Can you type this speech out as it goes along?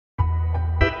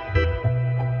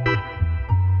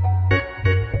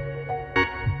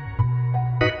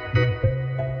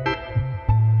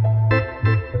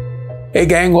Hey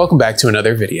gang, welcome back to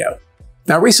another video.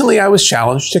 Now recently I was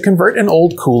challenged to convert an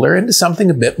old cooler into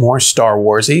something a bit more Star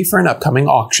Wars-y for an upcoming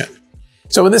auction.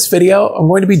 So in this video, I'm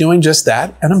going to be doing just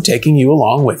that, and I'm taking you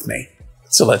along with me.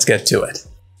 So let's get to it.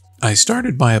 I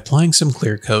started by applying some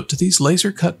clear coat to these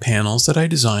laser cut panels that I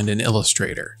designed in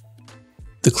Illustrator.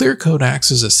 The clear coat acts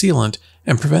as a sealant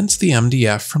and prevents the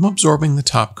MDF from absorbing the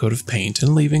top coat of paint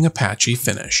and leaving a patchy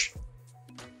finish.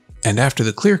 And after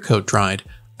the clear coat dried,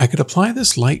 I could apply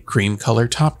this light cream color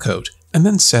top coat and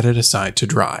then set it aside to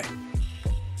dry.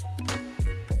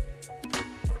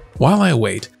 While I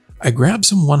wait, I grabbed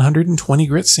some 120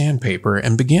 grit sandpaper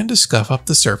and began to scuff up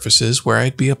the surfaces where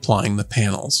I'd be applying the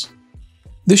panels.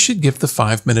 This should give the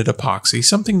 5-minute epoxy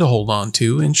something to hold on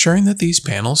to, ensuring that these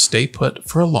panels stay put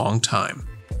for a long time.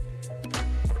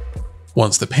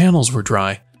 Once the panels were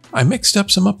dry, I mixed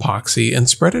up some epoxy and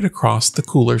spread it across the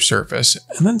cooler surface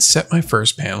and then set my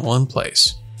first panel in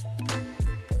place.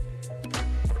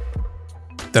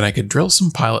 Then I could drill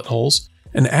some pilot holes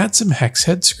and add some hex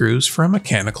head screws for a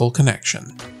mechanical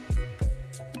connection.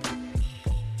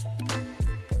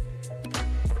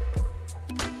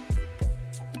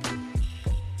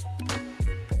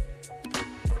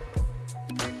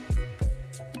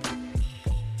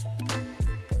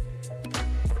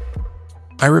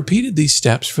 I repeated these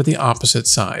steps for the opposite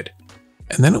side,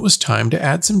 and then it was time to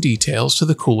add some details to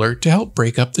the cooler to help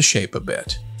break up the shape a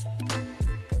bit.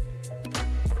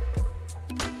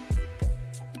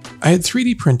 I had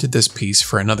 3D printed this piece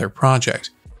for another project,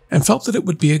 and felt that it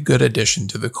would be a good addition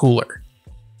to the cooler.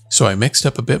 So I mixed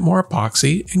up a bit more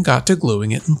epoxy and got to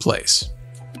gluing it in place.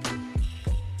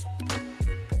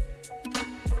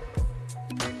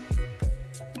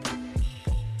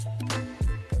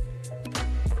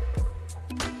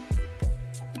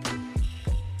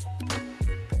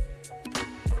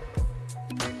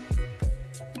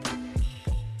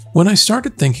 When I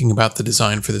started thinking about the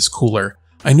design for this cooler,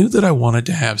 I knew that I wanted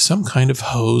to have some kind of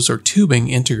hose or tubing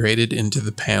integrated into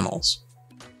the panels.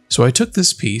 So I took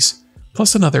this piece,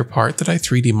 plus another part that I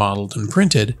 3D modeled and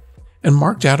printed, and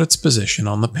marked out its position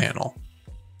on the panel.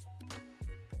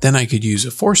 Then I could use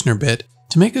a Forstner bit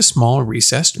to make a small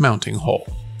recessed mounting hole.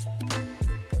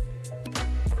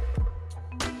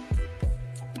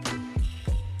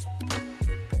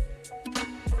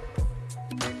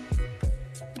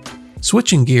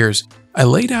 Switching gears, I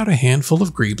laid out a handful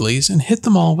of greeblies and hit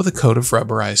them all with a coat of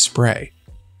rubberized spray.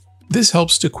 This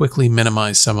helps to quickly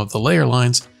minimize some of the layer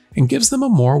lines and gives them a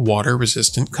more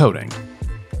water-resistant coating.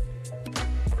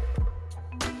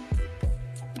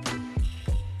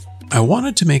 I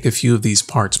wanted to make a few of these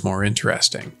parts more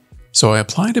interesting, so I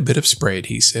applied a bit of spray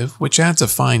adhesive, which adds a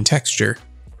fine texture,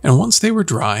 and once they were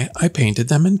dry, I painted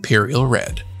them Imperial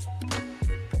red.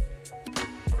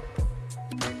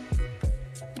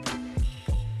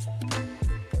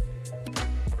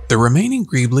 The remaining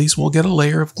greeblies will get a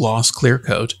layer of gloss clear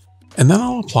coat, and then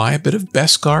I'll apply a bit of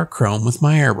Beskar chrome with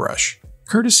my airbrush,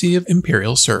 courtesy of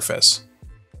Imperial Surface.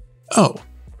 Oh,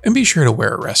 and be sure to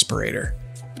wear a respirator.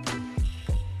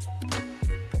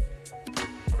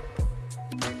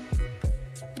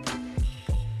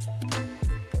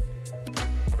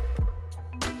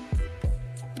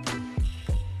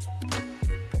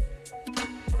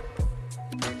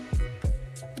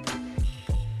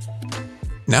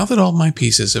 Now that all my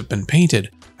pieces have been painted,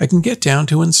 I can get down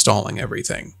to installing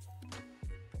everything.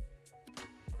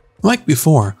 Like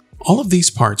before, all of these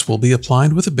parts will be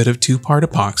applied with a bit of 2-part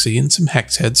epoxy and some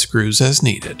hex head screws as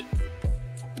needed.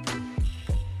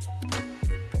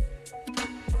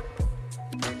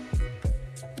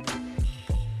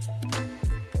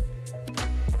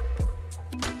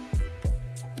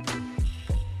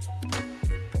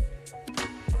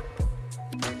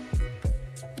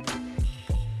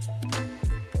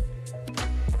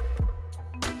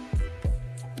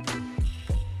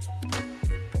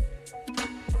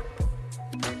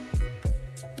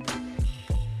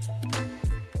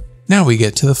 Now we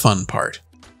get to the fun part,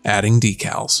 adding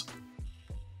decals.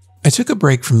 I took a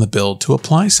break from the build to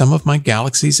apply some of my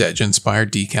Galaxy's Edge inspired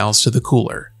decals to the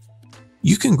cooler.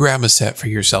 You can grab a set for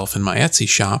yourself in my Etsy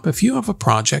shop if you have a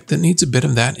project that needs a bit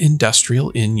of that industrial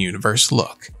in-universe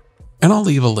look, and I'll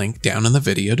leave a link down in the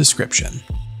video description.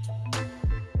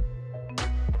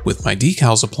 With my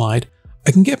decals applied,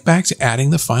 I can get back to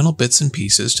adding the final bits and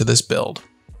pieces to this build,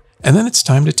 and then it's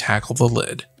time to tackle the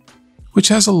lid, which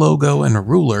has a logo and a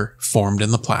ruler formed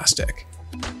in the plastic.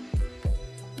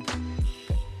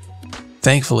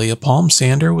 Thankfully, a palm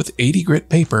sander with 80 grit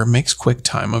paper makes quick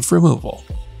time of removal.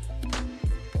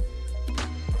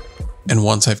 And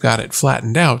once I've got it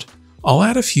flattened out, I'll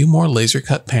add a few more laser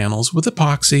cut panels with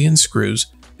epoxy and screws,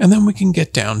 and then we can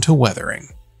get down to weathering.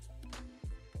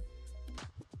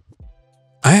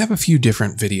 I have a few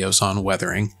different videos on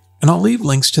weathering, and I'll leave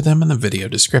links to them in the video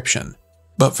description.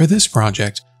 But for this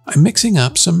project, I'm mixing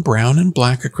up some brown and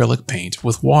black acrylic paint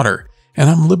with water,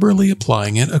 and I'm liberally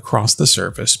applying it across the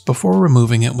surface before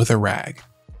removing it with a rag.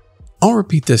 I'll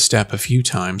repeat this step a few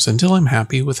times until I'm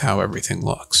happy with how everything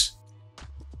looks.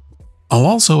 I'll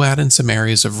also add in some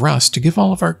areas of rust to give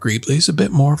all of our greeblies a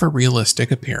bit more of a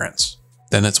realistic appearance.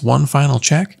 Then it's one final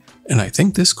check, and I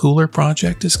think this cooler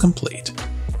project is complete.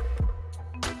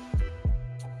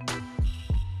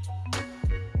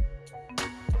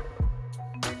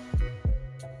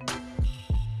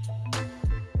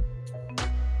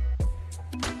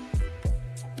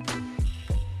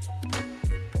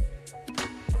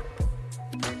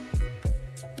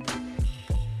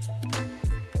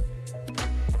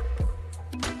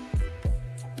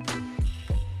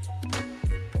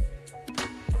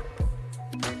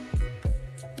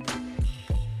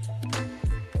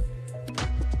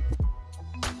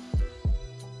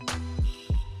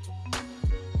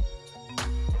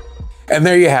 And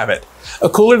there you have it. A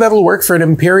cooler that'll work for an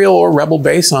Imperial or Rebel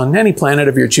base on any planet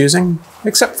of your choosing,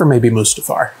 except for maybe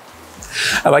Mustafar.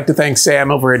 I'd like to thank Sam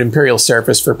over at Imperial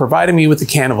Surface for providing me with the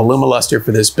can of Alumaluster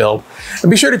for this build, and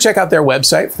be sure to check out their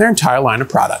website for their entire line of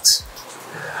products.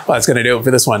 Well, that's going to do it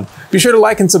for this one. Be sure to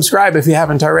like and subscribe if you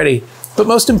haven't already, but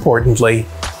most importantly,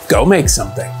 go make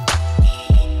something.